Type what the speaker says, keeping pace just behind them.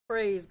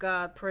Praise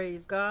God,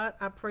 praise God.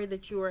 I pray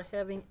that you are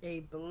having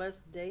a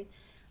blessed day.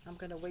 I'm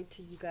going to wait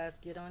till you guys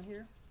get on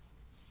here.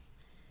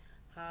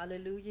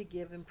 Hallelujah.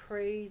 Give him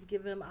praise,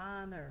 give him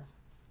honor.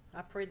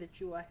 I pray that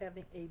you are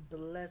having a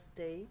blessed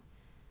day.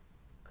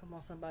 Come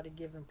on, somebody,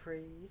 give him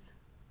praise.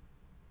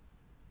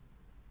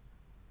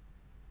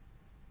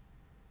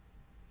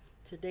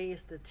 Today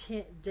is the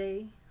 10th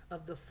day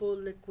of the full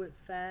liquid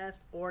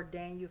fast or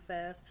Daniel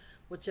fast,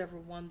 whichever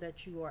one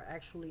that you are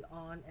actually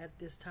on at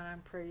this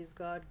time. Praise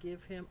God.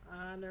 Give him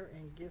honor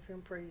and give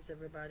him praise,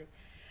 everybody.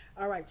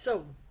 All right,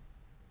 so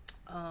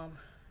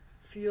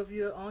few of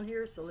you are on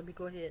here, so let me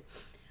go ahead.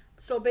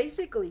 So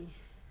basically,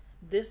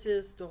 this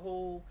is the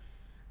whole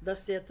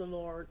thus saith the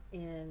Lord,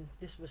 and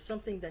this was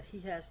something that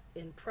he has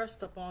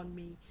impressed upon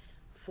me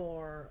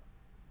for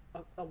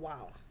a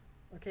while.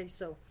 Okay,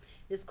 so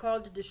it's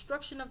called the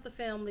destruction of the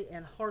family,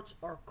 and hearts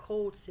are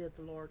cold, said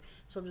the Lord.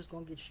 So I'm just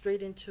going to get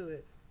straight into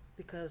it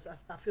because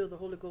I feel the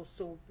Holy Ghost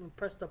so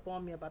impressed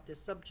upon me about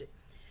this subject.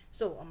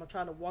 So I'm going to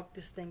try to walk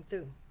this thing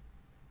through.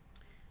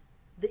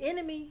 The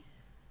enemy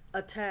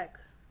attack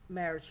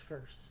marriage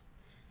first.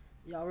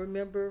 Y'all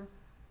remember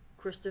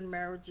Christian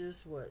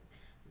marriages, what,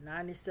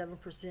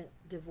 97%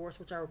 divorce,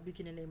 which I rebuke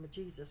in the name of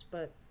Jesus.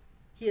 But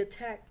he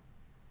attacked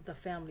the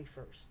family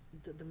first,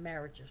 the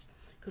marriages.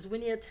 Because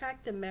when he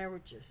attacked the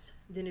marriages,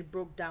 then it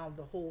broke down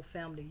the whole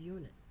family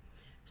unit.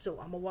 So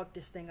I'm going to walk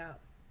this thing out.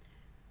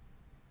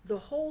 The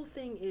whole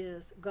thing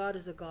is God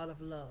is a God of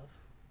love.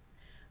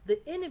 The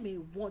enemy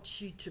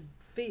wants you to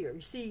fear.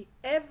 You see,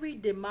 every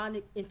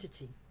demonic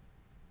entity,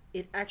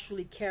 it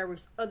actually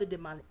carries other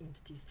demonic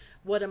entities.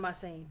 What am I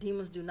saying?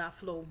 Demons do not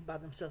flow by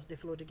themselves. They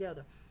flow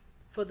together.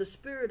 For the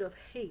spirit of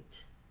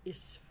hate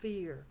is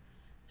fear,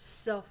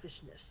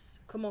 selfishness.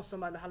 Come on,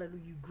 somebody,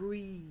 hallelujah,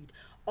 greed.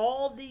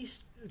 All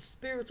these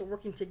spirits are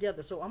working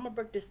together. So I'm going to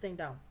break this thing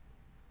down.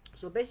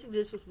 So basically,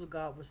 this was what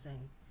God was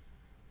saying.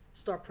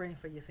 Start praying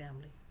for your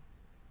family.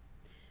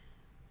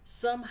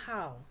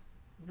 Somehow,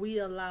 we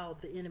allow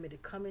the enemy to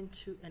come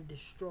into and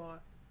destroy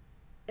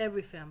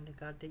every family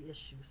got their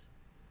issues.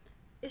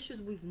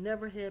 Issues we've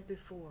never had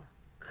before.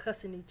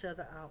 Cussing each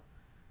other out.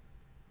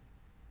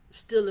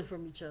 Stealing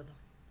from each other.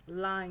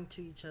 Lying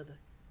to each other.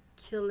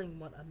 Killing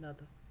one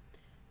another.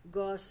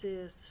 God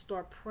says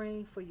start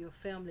praying for your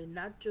family,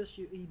 not just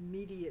your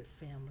immediate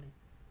family,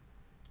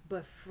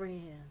 but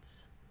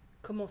friends.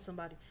 Come on,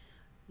 somebody.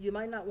 You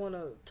might not want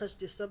to touch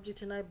this subject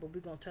tonight, but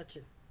we're going to touch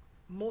it.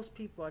 Most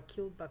people are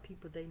killed by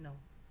people they know.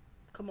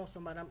 Come on,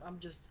 somebody. I'm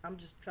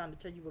just trying to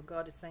tell you what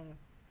God is saying.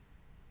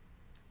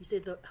 He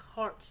said the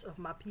hearts of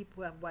my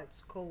people have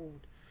waxed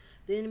cold.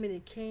 The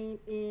enemy came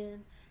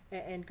in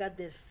and got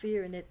that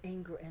fear and that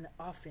anger and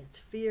offense.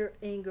 Fear,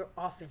 anger,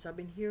 offense. I've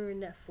been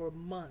hearing that for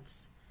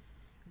months.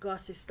 God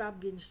says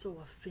stop getting so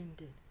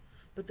offended.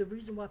 But the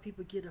reason why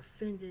people get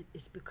offended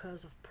is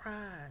because of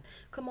pride.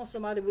 Come on,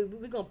 somebody. We're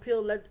going to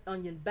peel that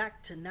onion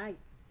back tonight.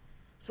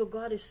 So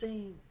God is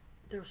saying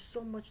there's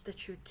so much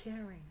that you're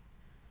carrying.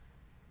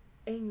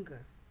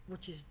 Anger,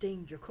 which is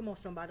danger. Come on,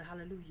 somebody.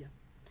 Hallelujah.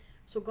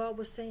 So God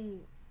was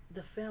saying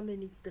the family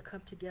needs to come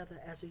together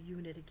as a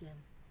unit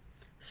again.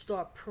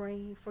 Start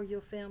praying for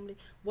your family.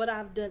 What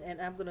I've done,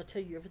 and I'm going to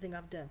tell you everything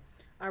I've done.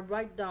 I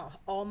write down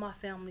all my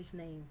family's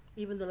name,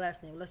 even the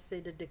last name. Let's say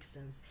the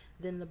Dixons,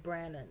 then the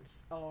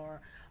Brannons,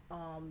 or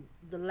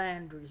the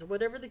Landrys, or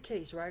whatever the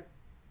case, right?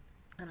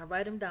 And I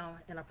write them down,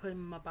 and I put them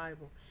in my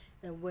Bible.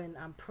 And when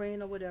I'm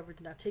praying or whatever,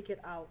 then I take it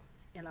out,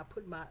 and I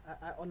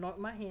anoint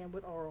my hand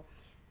with oil.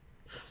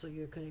 So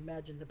you can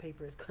imagine the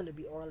paper is going to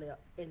be oily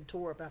and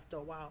tore up after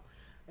a while.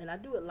 And I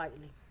do it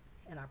lightly,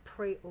 and I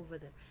pray over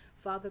them.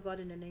 Father God,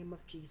 in the name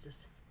of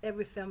Jesus,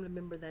 every family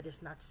member that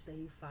is not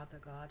saved,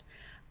 Father God,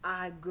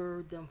 I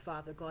gird them,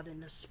 Father God, in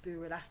the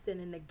spirit. I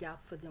stand in the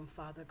gap for them,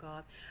 Father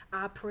God.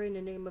 I pray in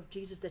the name of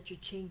Jesus that you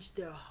change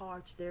their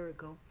hearts. There we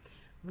go.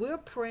 We're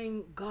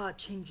praying, God,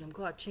 change them.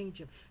 God, change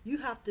them. You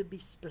have to be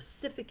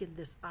specific in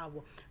this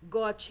hour.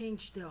 God,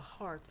 change their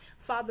hearts.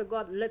 Father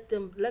God, let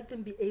them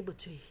be able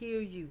to hear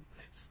you.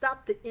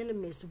 Stop the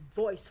enemy's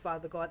voice,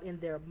 Father God,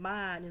 in their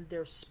mind, in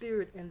their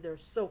spirit, in their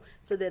soul,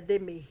 so that they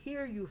may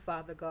hear you,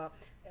 Father God.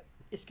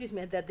 Excuse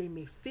me, that they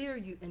may fear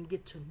you and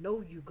get to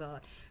know you,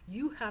 God.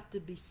 You have to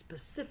be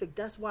specific.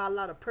 That's why a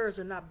lot of prayers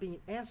are not being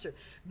answered.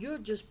 You're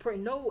just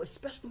praying. No,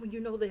 especially when you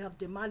know they have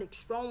demonic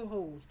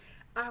strongholds,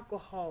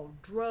 alcohol,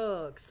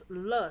 drugs,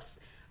 lust,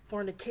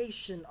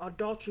 fornication,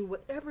 adultery,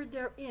 whatever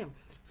they're in.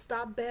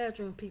 Stop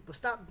badgering people.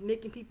 Stop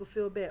making people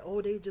feel bad. Oh,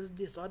 they just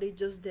this, or they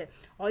just that.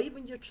 Or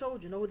even your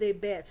children, oh, they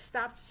bad.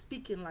 Stop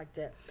speaking like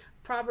that.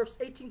 Proverbs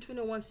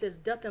 18:21 says,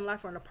 death and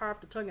life are in the power of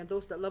the tongue, and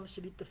those that love it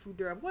should eat the fruit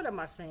thereof. What am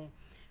I saying?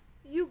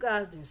 You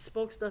guys done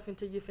spoke stuff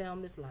into your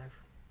family's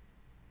life.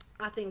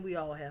 I think we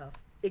all have,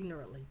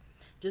 ignorantly.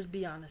 Just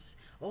be honest.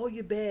 Oh,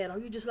 you're bad. Oh,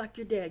 you just like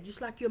your dad. Just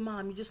like your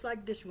mom. You just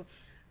like this one.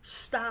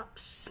 Stop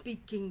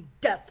speaking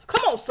death.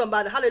 Come on,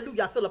 somebody.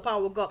 Hallelujah. I feel the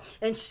power of God.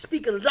 And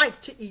speaking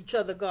life to each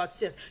other, God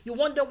says. You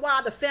wonder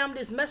why the family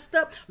is messed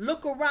up?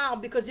 Look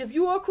around, because if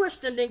you are a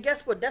Christian, then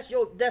guess what? That's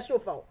your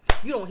fault.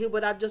 You don't hear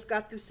what I just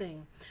got through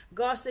saying.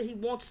 God said he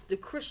wants the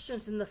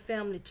Christians in the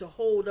family to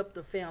hold up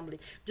the family,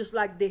 just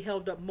like they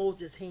held up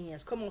Moses'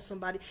 hands. Come on,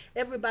 somebody.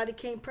 Everybody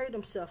can't pray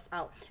themselves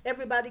out.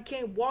 Everybody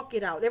can't walk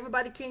it out.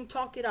 Everybody can't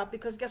talk it out,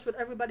 because guess what?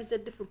 Everybody's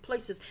at different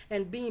places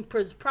and being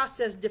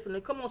processed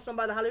differently. Come on,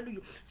 somebody. Hallelujah.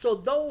 So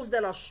those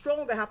that are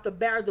stronger have to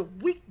bear the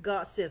weak,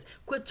 God says.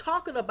 Quit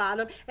talking about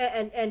them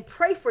and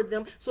pray for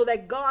them so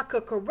that God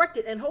could correct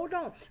it. And hold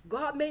on,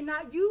 God may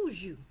not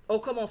use you. Oh,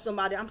 come on,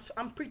 somebody.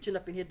 I'm preaching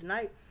up in here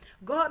tonight.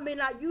 God may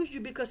not use you,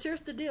 because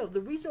here's the deal.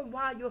 The reason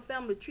why your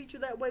family treats you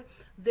that way,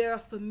 they're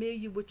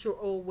familiar with your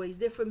old ways.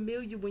 They're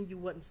familiar when you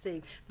wasn't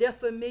saved. They're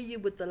familiar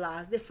with the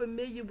lies. They're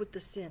familiar with the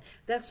sin.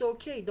 That's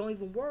okay. Don't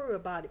even worry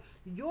about it.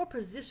 Your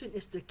position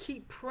is to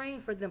keep praying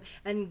for them,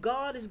 and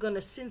God is going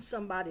to send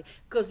somebody.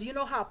 Because you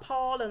know how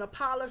Paul and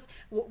Apollos,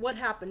 what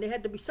happened? They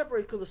had to be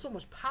separated because there was so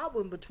much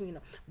power in between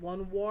them.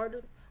 One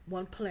watered,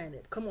 one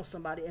planted. Come on,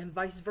 somebody. And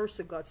vice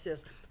versa, God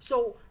says.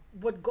 So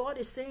what God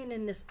is saying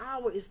in this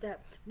hour is that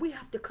we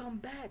have to come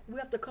back. We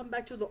have to come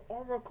back to the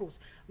oracles.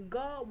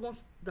 God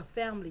wants the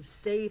family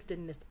saved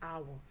in this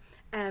hour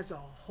as a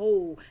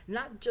whole,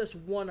 not just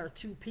one or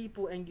two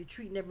people and you're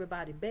treating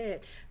everybody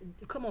bad.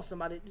 Come on,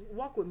 somebody.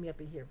 Walk with me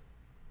up in here.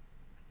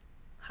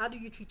 How do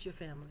you treat your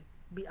family?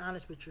 Be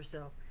honest with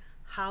yourself.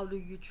 How do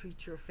you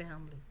treat your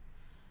family?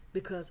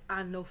 Because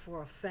I know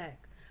for a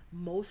fact,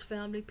 most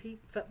family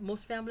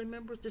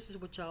members, this is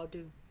what y'all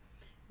do.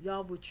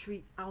 Y'all will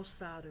treat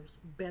outsiders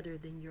better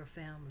than your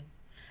family.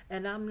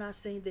 And I'm not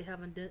saying they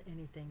haven't done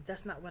anything.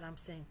 That's not what I'm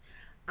saying.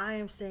 I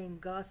am saying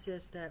God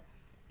says that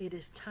it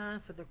is time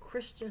for the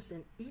Christians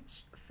in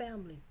each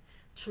family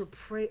to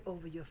pray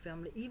over your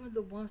family, even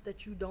the ones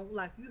that you don't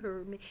like. You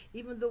heard me.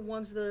 Even the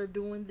ones that are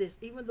doing this,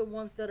 even the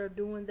ones that are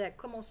doing that.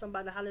 Come on,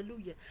 somebody.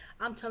 Hallelujah.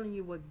 I'm telling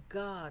you what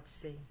God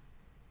say.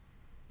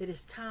 It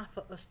is time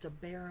for us to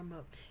bear them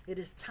up. It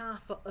is time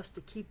for us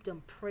to keep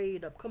them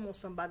prayed up. Come on,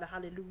 somebody.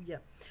 Hallelujah.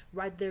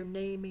 Write their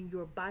name in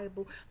your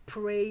Bible.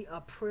 Pray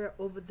a prayer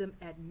over them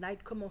at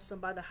night. Come on,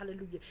 somebody.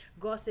 Hallelujah.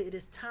 God said it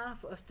is time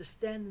for us to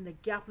stand in the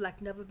gap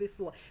like never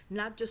before.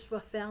 Not just for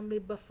family,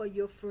 but for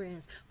your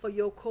friends, for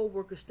your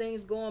co-workers.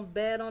 Things going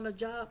bad on the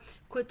job.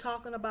 Quit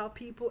talking about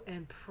people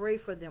and pray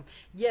for them.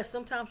 Yes,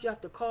 sometimes you have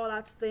to call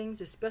out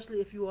things,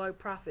 especially if you are a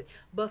prophet.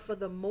 But for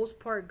the most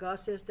part, God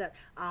says that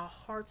our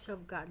hearts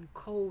have gotten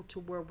cold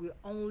to where we're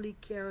only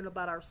caring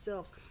about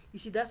ourselves. You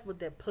see, that's what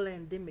that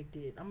pandemic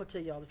did. I'm gonna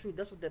tell y'all the truth.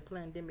 That's what that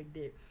pandemic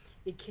did.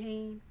 It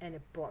came and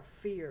it brought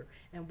fear.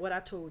 And what I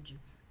told you,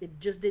 it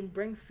just didn't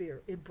bring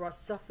fear. It brought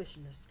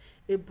selfishness.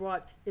 It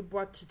brought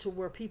to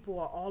where people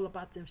are all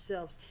about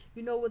themselves.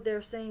 You know what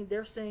they're saying?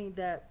 They're saying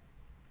that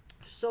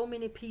so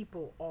many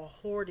people are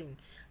hoarding,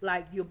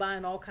 like you're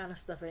buying all kind of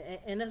stuff,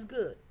 and that's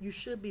good. You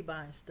should be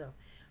buying stuff.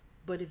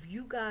 But if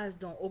you guys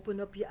don't open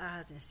up your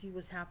eyes and see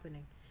what's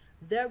happening,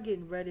 they're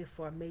getting ready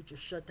for a major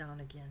shutdown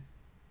again.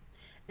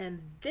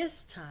 And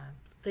this time,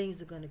 things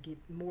are going to get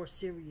more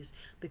serious,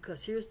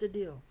 because here's the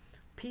deal.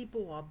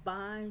 People are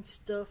buying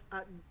stuff.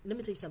 Let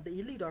me tell you something.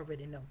 The elite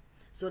already know.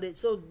 So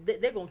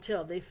they're going to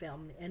tell their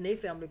family, and their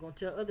family going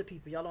to tell other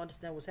people. Y'all don't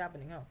understand what's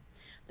happening, huh?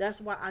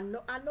 That's why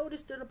I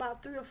noticed it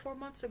about 3 or 4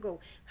 months ago,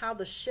 how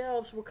the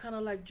shelves were kind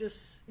of like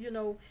just,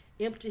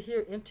 empty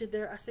here, empty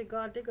there. I said,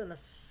 God, they're going to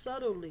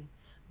subtly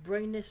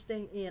bring this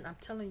thing in. I'm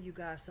telling you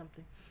guys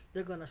something.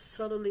 They're going to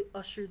subtly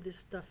usher this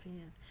stuff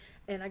in.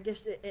 And I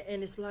guess,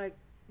 and it's like,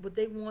 what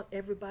they want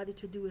everybody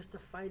to do is to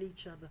fight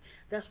each other.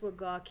 That's what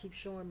God keeps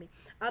showing me.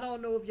 I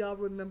don't know if y'all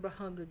remember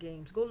Hunger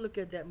Games. Go look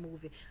at that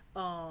movie.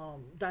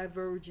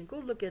 Divergent. Go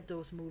look at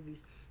those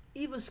movies.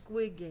 Even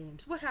Squid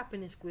Games. What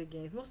happened in Squid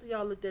Games? Most of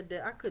y'all looked at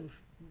that. I couldn't.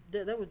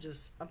 That was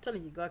just, I'm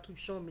telling you, God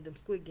keeps showing me them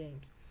Squid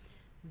Games.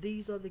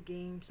 These are the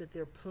games that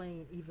they're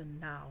playing even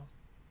now.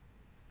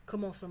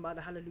 Come on,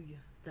 somebody. Hallelujah.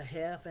 The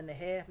have and the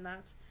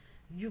have-nots.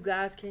 You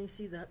guys can't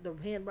see the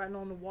handwriting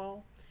on the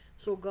wall.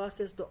 So God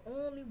says the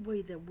only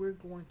way that we're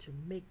going to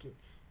make it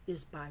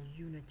is by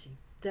unity.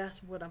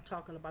 That's what I'm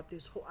talking about.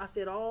 I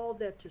said all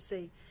that to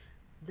say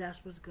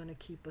that's what's going to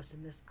keep us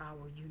in this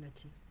hour,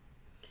 unity.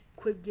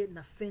 Quit getting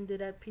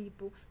offended at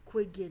people.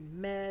 Quit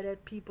getting mad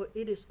at people.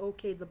 It is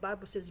okay. The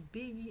Bible says, be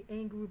ye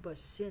angry, but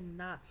sin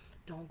not.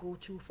 Don't go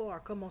too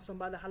far. Come on,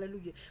 somebody.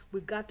 Hallelujah.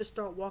 We got to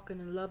start walking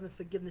in love and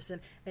forgiveness.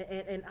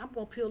 And I'm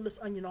going to peel this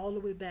onion all the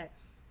way back.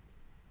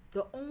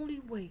 The only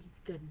way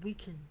that we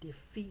can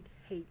defeat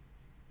hate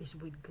is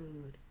with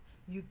good.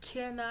 You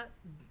cannot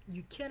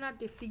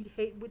defeat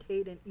hate with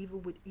hate and evil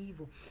with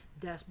evil.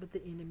 That's what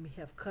the enemy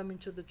have come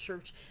into the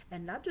church,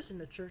 and not just in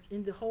the church,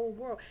 in the whole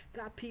world.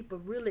 Got people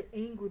really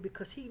angry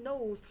because he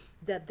knows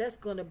that that's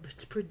going to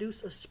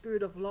produce a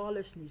spirit of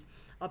lawlessness,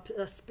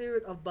 a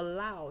spirit of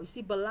Belial. You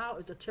see, Belial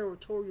is a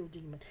territorial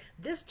demon.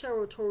 This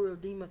territorial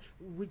demon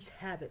wreaks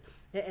havoc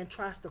and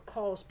tries to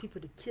cause people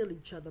to kill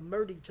each other,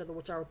 murder each other,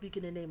 which I rebuke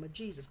in the name of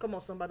Jesus. Come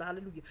on, somebody,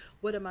 hallelujah.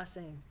 What am I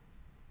saying?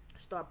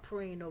 Start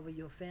praying over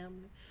your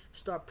family.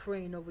 Start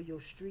praying over your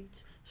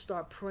streets.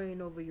 Start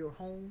praying over your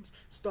homes.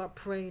 Start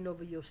praying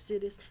over your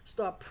cities.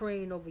 Start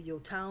praying over your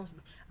towns.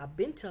 I've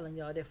been telling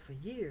y'all that for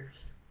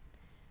years.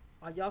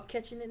 Are y'all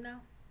catching it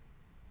now?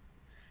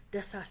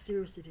 That's how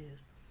serious it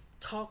is.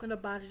 Talking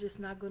about it is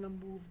not going to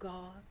move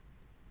God.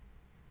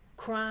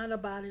 Crying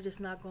about it is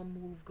not going to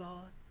move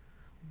God.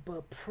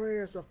 But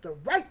prayers of the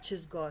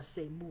righteous, God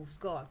say, moves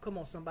God. Come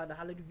on, somebody.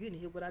 Hallelujah. You didn't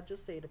hear what I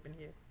just said up in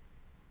here.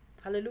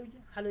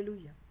 Hallelujah.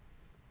 Hallelujah.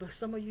 But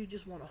some of you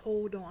just want to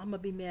hold on. I'm going to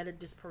be mad at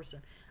this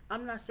person.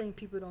 I'm not saying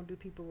people don't do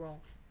people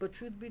wrong. But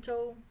truth be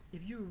told,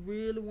 if you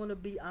really want to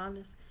be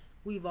honest,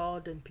 we've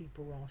all done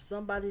people wrong.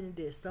 Somebody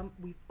did.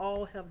 We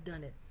all have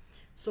done it.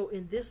 So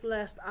in this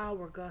last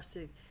hour, God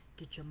said,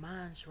 get your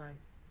minds right.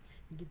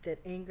 Get that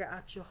anger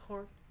out your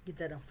heart. Get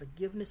that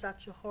unforgiveness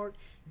out your heart.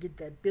 Get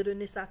that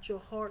bitterness out your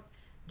heart.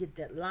 Get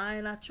that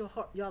lying out your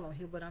heart. Y'all don't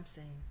hear what I'm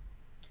saying.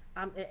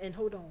 And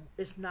hold on.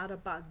 It's not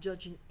about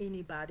judging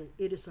anybody.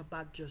 It is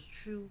about just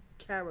true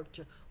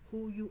character,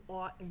 who you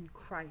are in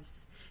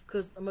Christ.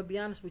 Because I'm going to be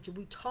honest with you,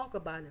 we talk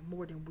about it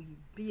more than we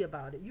be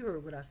about it. You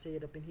heard what I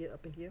said up in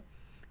here.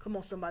 Come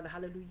on, somebody,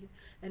 hallelujah.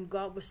 And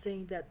God was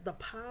saying that the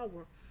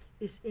power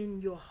is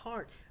in your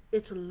heart.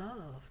 It's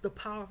love, the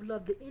power of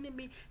love. The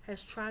enemy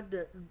has tried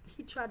to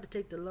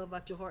take the love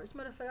out your heart. As a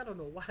matter of fact, I don't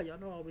know why. Y'all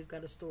know I always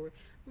got a story.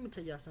 Let me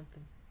tell y'all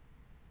something.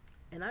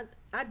 And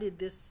I did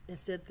this and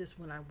said this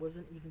when I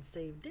wasn't even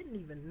saved. Didn't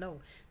even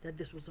know that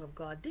this was of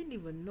God. Didn't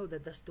even know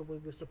that that's the way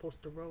we're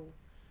supposed to roll.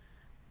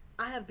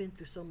 I have been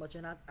through so much,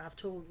 and I've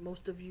told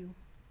most of you,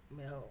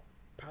 well,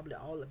 probably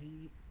all of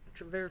you,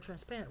 very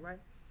transparent, right?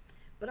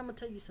 But I'm going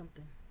to tell you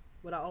something.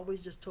 What I always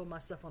just told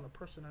myself on a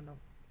personal note.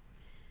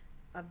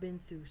 I've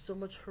been through so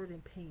much hurt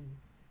and pain.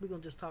 We're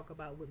going to just talk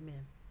about with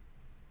men.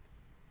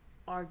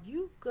 Are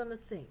you going to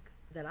think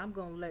that I'm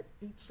going to let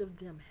each of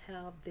them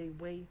have their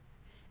way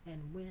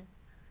and win?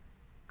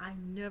 I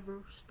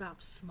never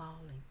stopped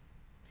smiling.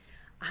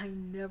 I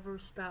never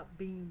stopped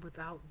being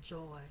without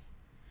joy.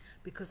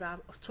 Because I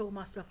told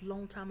myself a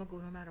long time ago,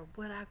 no matter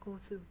what I go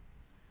through,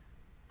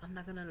 I'm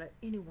not going to let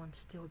anyone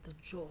steal the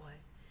joy.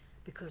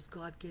 Because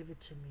God gave it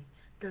to me.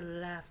 The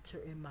laughter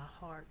in my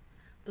heart.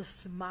 The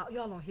smile.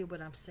 Y'all don't hear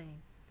what I'm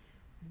saying.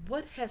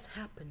 What has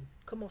happened?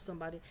 Come on,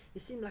 somebody.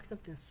 It seemed like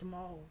something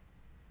small,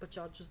 but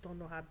y'all just don't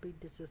know how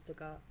big this is to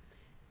God.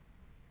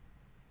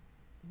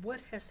 What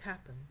has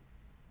happened?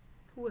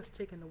 Who has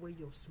taken away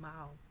your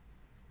smile?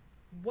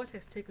 What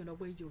has taken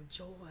away your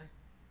joy?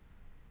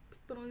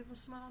 People don't even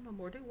smile no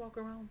more. They walk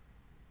around,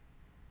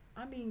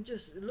 I mean,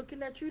 just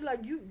looking at you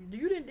like you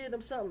didn't did them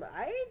something.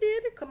 I ain't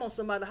did it. Come on,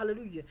 somebody.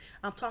 Hallelujah.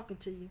 I'm talking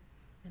to you.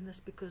 And that's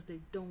because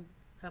they don't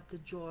have the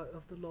joy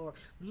of the Lord.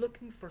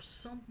 Looking for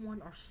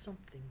someone or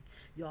something.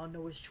 Y'all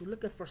know it's true.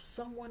 Looking for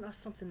someone or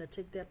something to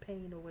take that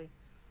pain away.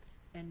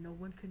 And no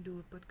one can do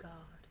it but God.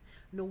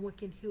 No one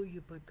can heal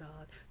you but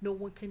God. No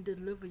one can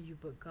deliver you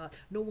but God.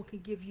 No one can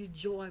give you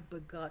joy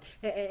but God.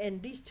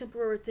 And these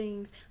temporary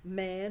things,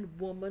 man,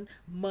 woman,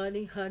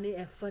 money, honey,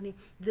 and funny,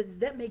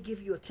 that may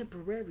give you a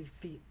temporary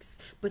fix.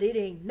 But it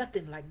ain't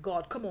nothing like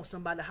God. Come on,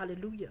 somebody.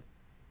 Hallelujah.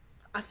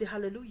 I say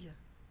hallelujah.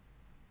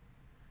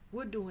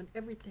 We're doing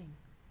everything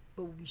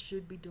but we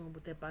should be doing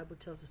what that Bible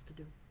tells us to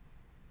do.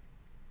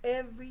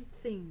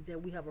 Everything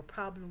that we have a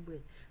problem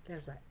with,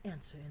 there's an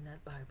answer in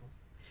that Bible.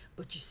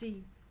 But you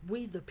see,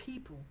 we the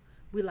people,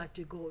 we like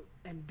to go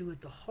and do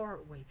it the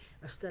hard way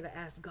instead of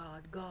ask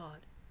God, God,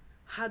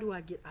 how do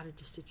I get out of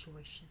this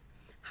situation?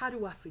 How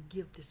do I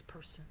forgive this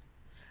person?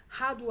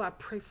 How do I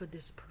pray for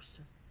this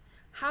person?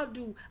 How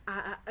do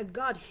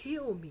God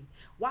heal me?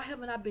 Why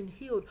haven't I been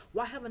healed?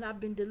 Why haven't I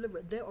been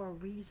delivered? There are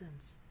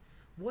reasons.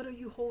 What are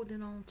you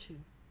holding on to?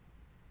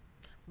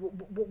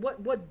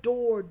 What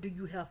door do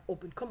you have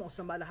open? Come on,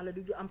 somebody,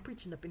 hallelujah. I'm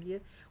preaching up in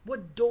here.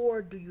 What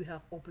door do you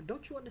have open?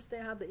 Don't you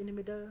understand how the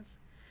enemy does?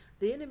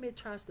 The enemy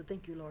tries to,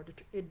 thank you, Lord.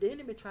 The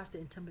enemy tries to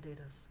intimidate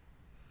us.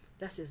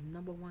 That's his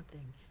number one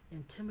thing,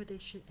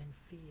 intimidation and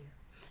fear.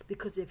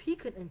 Because if he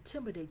can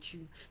intimidate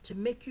you to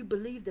make you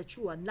believe that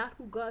you are not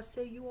who God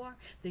say you are,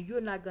 then you're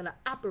not going to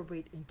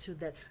operate into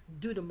that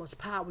dunamis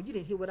power. You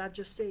didn't hear what I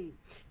just said.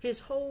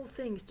 His whole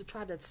thing is to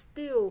try to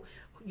steal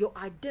your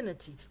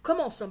identity. Come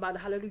on, somebody,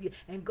 hallelujah.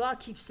 And God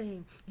keeps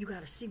saying, you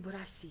got to see what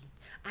I see.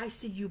 I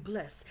see you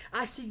blessed.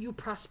 I see you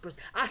prosperous.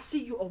 I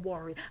see you a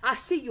warrior. I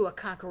see you a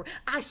conqueror.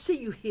 I see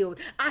you healed.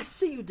 I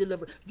see you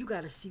delivered. You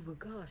got to see what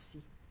God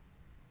sees.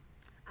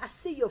 I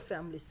see your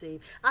family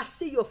saved. I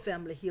see your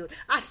family healed.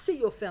 I see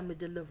your family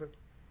delivered.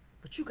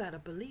 But you got to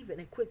believe it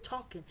and quit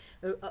talking.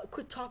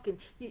 Quit talking.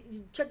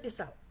 Check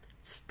this out.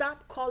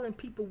 Stop calling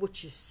people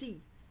what you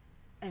see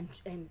and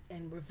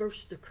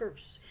reverse the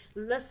curse.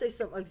 Let's say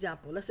some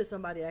example. Let's say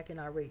somebody acting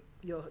irate,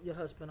 your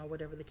husband or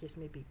whatever the case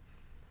may be.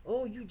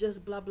 Oh, you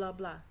just blah, blah,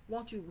 blah. Why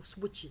don't you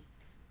switch it?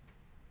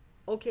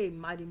 Okay,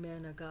 mighty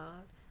man of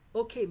God.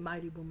 Okay,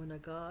 mighty woman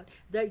of God.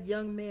 That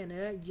young man and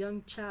that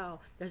young child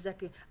that's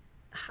acting.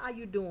 How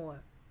you doing?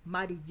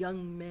 mighty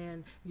young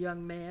man,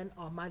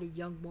 or mighty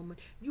young woman,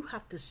 you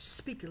have to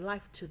speak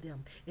life to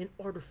them in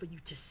order for you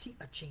to see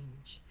a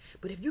change.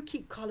 But if you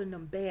keep calling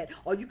them bad,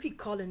 or you keep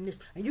calling this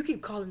and you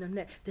keep calling them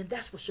that, then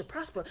that's what should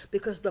prosper,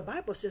 because the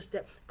Bible says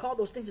that call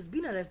those things as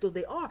be not as though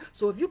they are.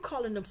 So if you're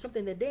calling them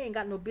something that they ain't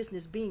got no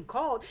business being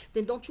called,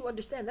 then don't you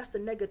understand that's the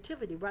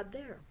negativity right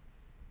there.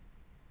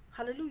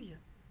 Hallelujah.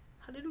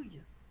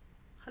 Hallelujah.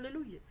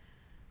 Hallelujah.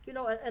 You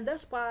know, and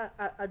that's why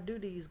I do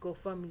these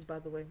GoFundMe's, by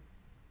the way.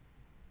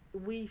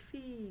 We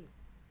feed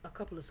a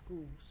couple of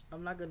schools.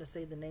 I'm not going to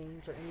say the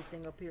names or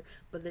anything up here,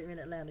 but they're in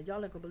Atlanta.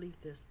 Y'all ain't going to believe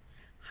this.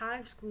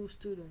 High school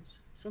students,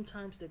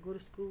 sometimes they go to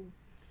school,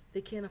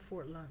 they can't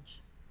afford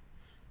lunch.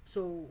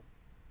 So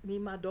me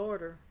and my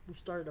daughter, we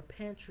started a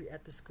pantry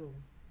at the school.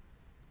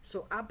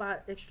 So I buy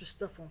extra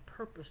stuff on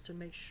purpose to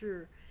make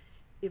sure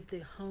if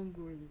they're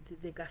hungry,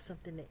 they got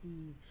something to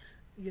eat,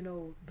 you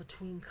know,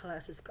 between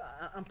classes.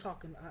 I'm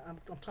talking.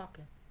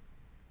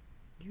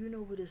 Do you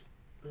know what it's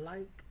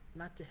like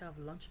not to have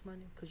lunch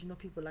money? Because you know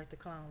people like to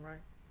clown,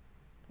 right?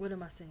 What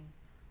am I saying?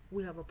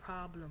 We have a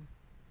problem.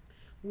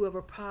 We have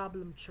a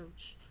problem,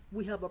 church.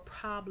 We have a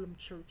problem,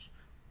 church.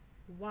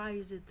 Why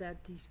is it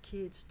that these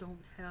kids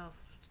don't have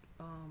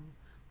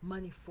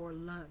money for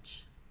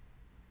lunch?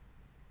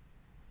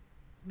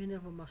 Many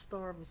of them are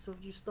starving. So if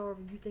you're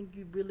starving, you think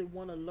you really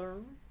want to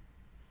learn?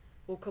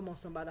 Oh, come on,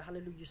 somebody.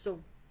 Hallelujah.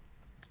 So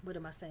what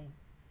am I saying?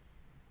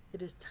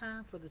 It is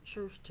time for the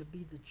church to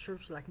be the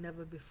church like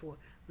never before.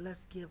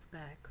 Let's give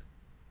back.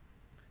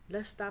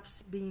 Let's stop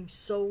being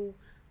so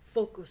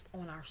focused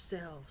on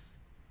ourselves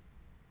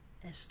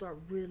and start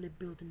really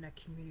building that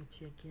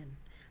community again.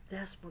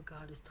 That's what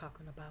God is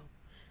talking about.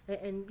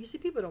 And you see,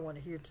 people don't want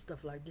to hear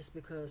stuff like this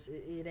because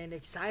it ain't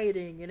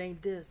exciting. It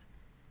ain't this.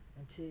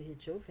 Until it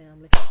hit your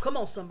family. Come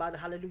on, somebody.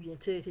 Hallelujah.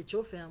 Until it hit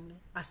your family.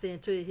 I say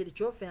until it hit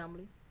your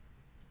family.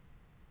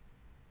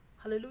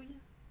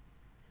 Hallelujah.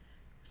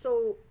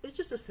 So it's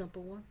just a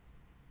simple one.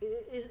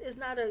 It's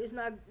not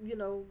you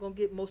know, gonna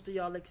get most of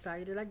y'all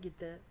excited. I get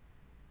that,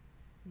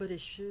 but it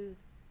should.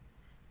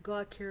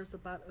 God cares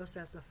about us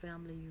as a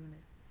family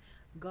unit.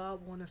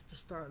 God wants us to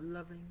start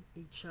loving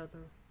each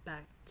other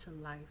back to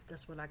life.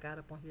 That's what I got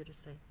up on here to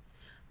say.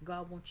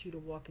 God wants you to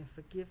walk in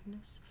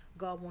forgiveness.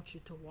 God wants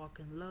you to walk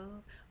in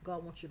love.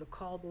 God wants you to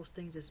call those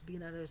things as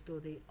being as though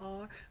they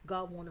are.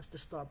 God wants us to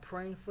start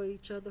praying for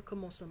each other.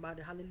 Come on,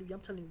 somebody. Hallelujah. I'm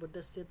telling you what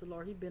thus said the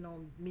Lord. He's been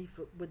on me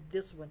with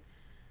this one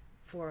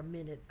for a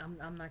minute.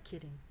 I'm not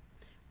kidding.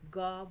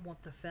 God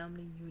wants the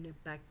family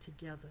unit back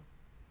together.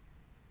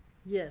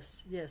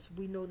 Yes,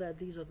 we know that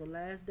these are the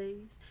last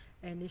days,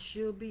 and it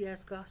should be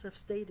as God has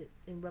stated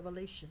in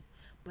Revelation.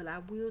 But I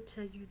will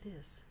tell you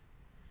this.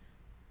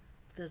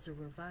 There's a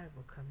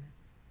revival coming.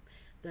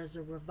 There's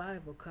a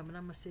revival coming.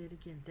 I'm going to say it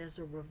again. There's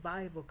a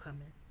revival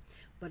coming.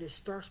 But it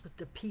starts with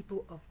the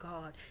people of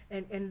God.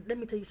 And let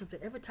me tell you something.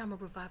 Every time a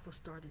revival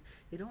started,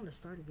 it only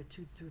started with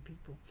 2-3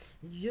 people.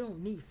 You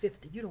don't need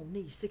 50. You don't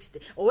need 60.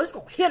 Oh, it's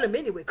going to hit them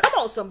anyway. Come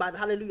on, somebody.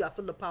 Hallelujah. I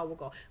feel the power of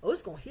God. Oh,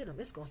 it's going to hit them.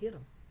 It's going to hit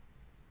them.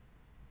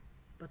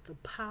 But the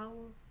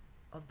power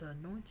of the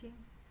anointing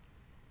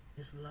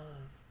is love.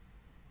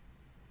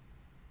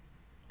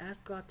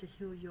 Ask God to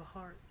heal your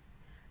heart.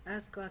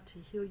 Ask God to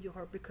heal your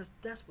heart, because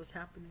that's what's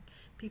happening.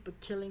 People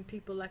killing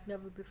people like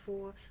never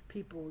before.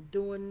 People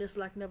doing this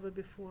like never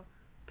before.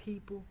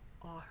 People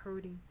are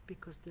hurting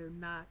because they're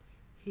not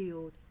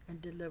healed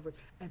and delivered.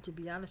 And to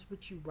be honest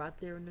with you, right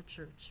there in the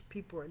church,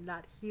 people are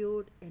not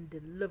healed and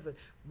delivered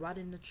right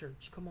in the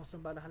church. Come on,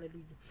 somebody.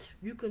 Hallelujah.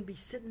 You can be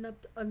sitting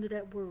up under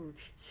that word,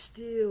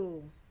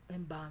 still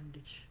in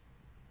bondage.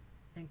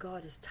 And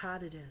God is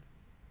tired of that.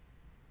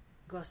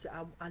 God said,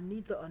 I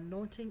need the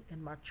anointing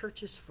in my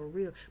churches for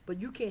real. But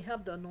you can't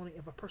have the anointing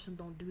if a person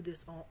don't do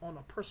this on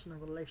a personal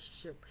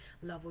relationship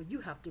level.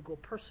 You have to go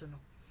personal.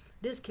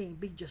 This can't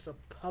be just a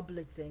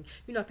public thing.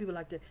 You know, people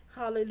like to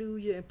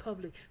hallelujah in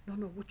public. No,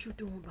 what you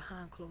doing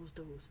behind closed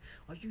doors?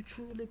 Are you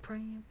truly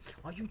praying?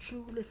 Are you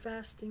truly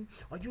fasting?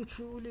 Are you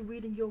truly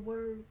reading your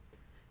word?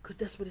 Because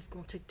that's what it's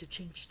going to take to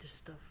change this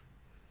stuff.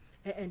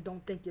 And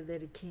don't think that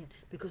it can't.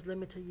 Because let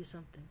me tell you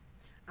something.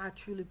 I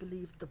truly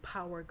believe the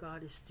power of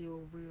God is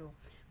still real.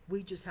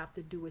 We just have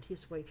to do it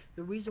His way.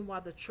 The reason why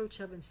the church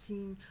haven't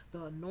seen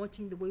the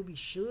anointing the way we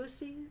should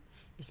see it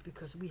is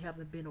because we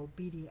haven't been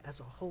obedient as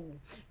a whole.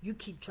 You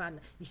keep trying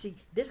to, you see,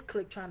 this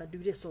clique trying to do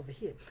this over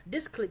here.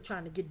 This clique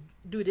trying to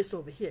do this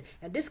over here.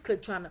 And this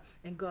clique trying to,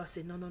 and God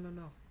said,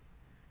 no.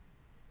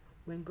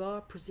 When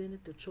God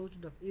presented the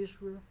children of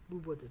Israel, we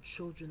were the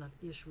children of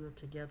Israel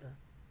together.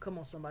 Come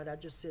on, somebody, I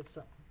just said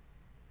something.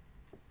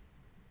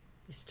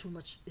 It's too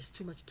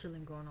much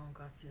killing going on,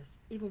 God says.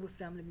 Even with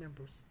family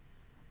members.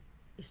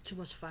 It's too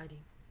much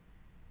fighting.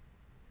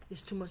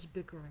 It's too much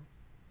bickering.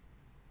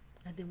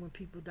 And then when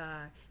people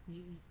die,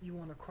 you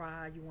want to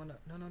cry, you want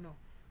to, no.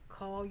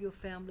 Call your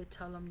family,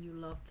 tell them you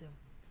love them.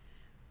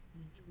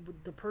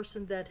 The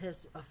person that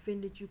has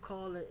offended you,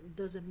 call it.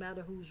 Doesn't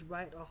matter who's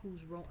right or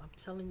who's wrong. I'm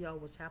telling y'all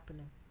what's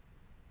happening.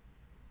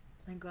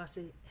 And God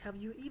said, have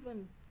you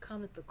even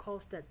counted the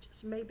cost that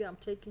just maybe I'm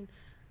taking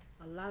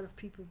A lot of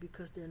people,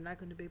 because they're not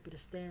going to be able to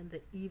stand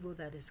the evil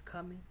that is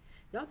coming.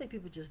 Y'all think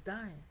people just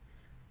dying.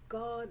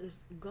 God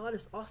is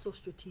also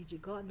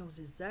strategic. God knows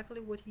exactly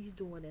what he's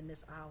doing in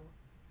this hour.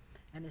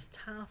 And it's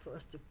time for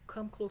us to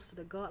come closer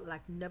to God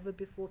like never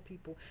before,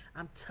 people.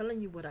 I'm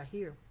telling you what I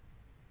hear.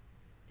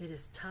 It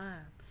is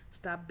time.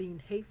 Stop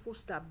being hateful.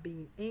 Stop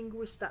being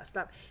angry.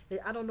 Stop.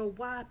 I don't know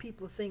why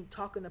people think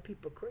talking to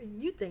people crazy.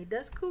 You think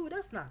that's cool.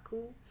 That's not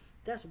cool.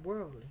 That's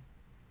worldly.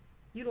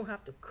 You don't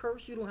have to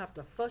curse. You don't have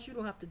to fuss. You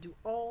don't have to do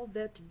all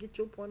that to get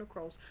your point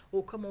across.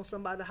 Oh, come on,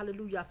 somebody.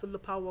 Hallelujah. I feel the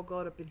power of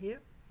God up in here.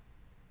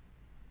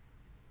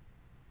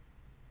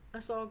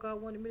 That's all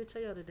God wanted me to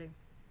tell y'all today.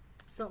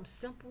 Something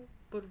simple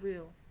but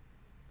real.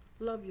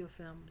 Love your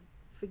family.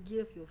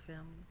 Forgive your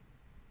family.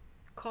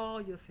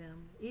 Call your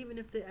family. Even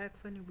if they act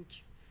funny with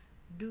you,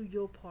 do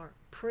your part.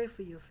 Pray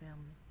for your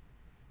family.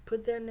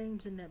 Put their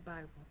names in that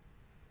Bible.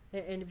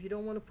 And if you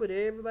don't want to put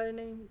everybody's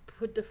name,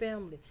 put the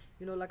family.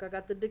 You know, like I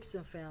got the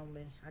Dixon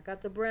family. I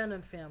got the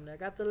Brandon family. I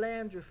got the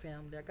Landry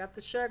family. I got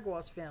the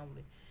Shagwas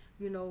family.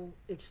 You know,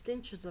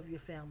 extensions of your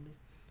families.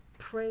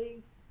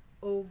 Pray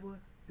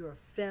over your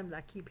family.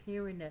 I keep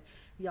hearing that.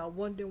 Y'all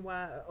wondering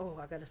why. Oh,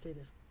 I got to say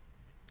this.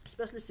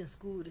 Especially since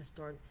school didn't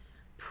start.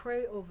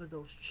 Pray over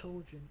those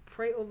children.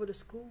 Pray over the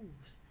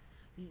schools.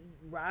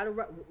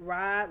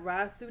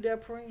 Ride through there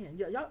praying.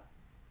 Y'all,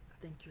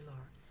 thank you, Lord.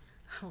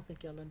 I don't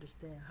think y'all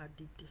understand how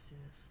deep this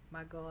is.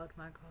 My God,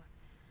 my God.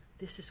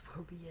 This is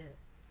where we at.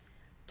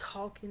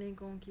 Talking ain't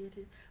gonna get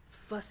it.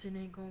 Fussing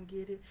ain't gonna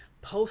get it.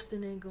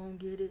 Posting ain't gonna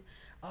get it.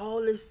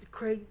 All this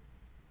crazy.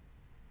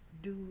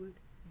 Do it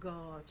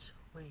God's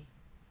way.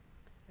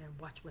 And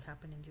watch what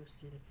happened in your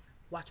city.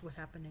 Watch what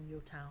happened in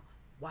your town.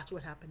 Watch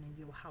what happened in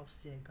your house,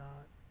 said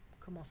God.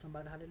 Come on,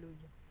 somebody.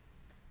 Hallelujah.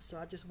 So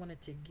I just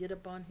wanted to get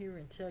up on here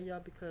and tell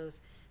y'all,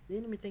 because the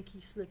enemy think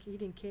he's slick. He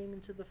didn't came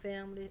into the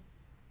family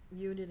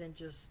unit and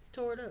just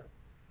tore it up.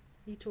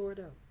 He tore it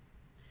up.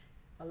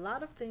 A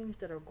lot of things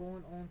that are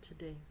going on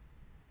today,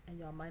 and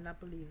y'all might not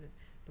believe it,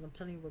 but I'm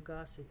telling you what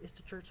God said. It's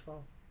the church's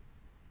fault.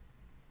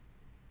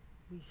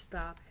 We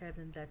stop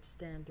having that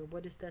standard.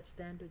 What is that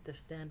standard? The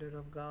standard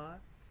of God.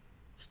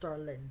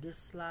 Start letting this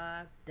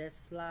slide, that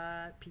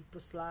slide,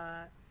 people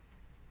slide.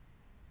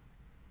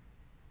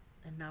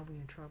 And now we're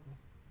in trouble.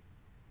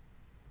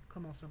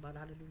 Come on, somebody.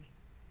 Hallelujah.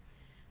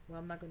 Well,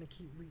 I'm not going to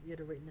keep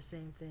reiterating the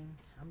same thing.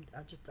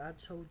 I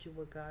told you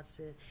what God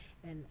said.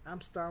 And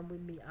I'm starting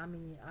with me. I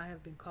mean, I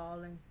have been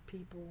calling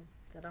people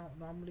that I don't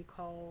normally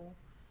call.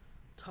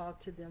 Talk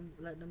to them,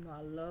 let them know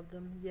I love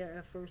them. Yeah,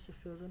 at first it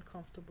feels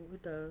uncomfortable.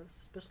 It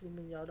does. Especially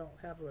when y'all don't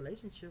have a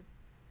relationship.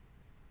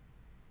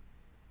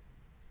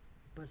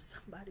 But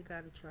somebody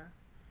got to try.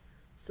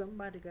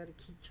 Somebody got to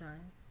keep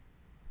trying.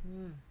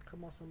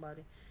 Come on,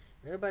 somebody.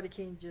 Everybody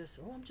can't just,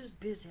 oh, I'm just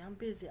busy. I'm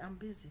busy.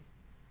 It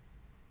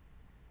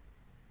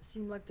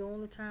seems like the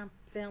only time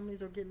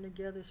families are getting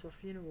together is for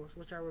funerals,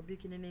 which I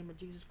rebuke in the name of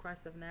Jesus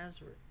Christ of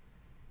Nazareth.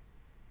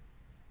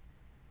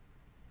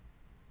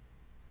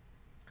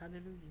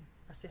 Hallelujah.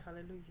 I say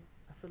hallelujah.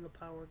 I feel the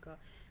power of God.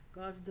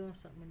 God's doing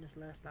something in this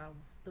last hour.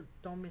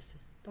 Don't miss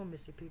it. Don't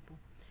miss it, people.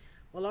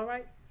 Well, all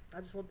right. I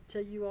just want to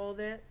tell you all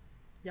that.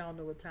 Y'all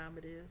know what time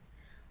it is.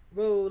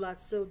 Roll out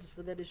soldiers,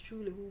 for that is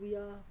truly who we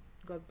are.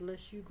 God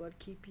bless you. God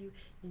keep you.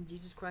 In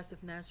Jesus Christ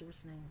of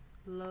Nazareth's name.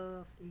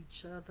 Love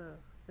each other.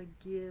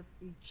 Forgive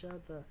each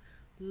other.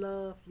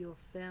 Love your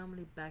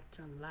family back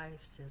to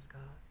life, says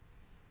God.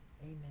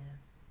 Amen.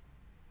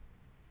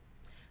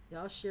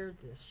 Y'all share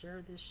this.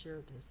 Share this.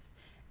 Share this.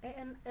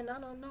 And I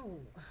don't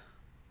know.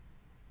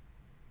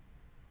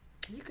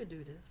 You could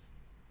do this.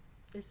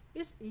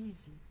 It's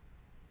easy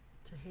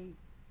to hate,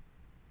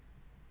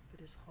 but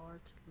it's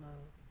hard to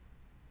love.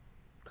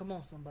 Come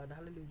on, somebody.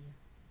 Hallelujah.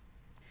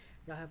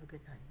 Y'all have a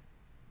good night.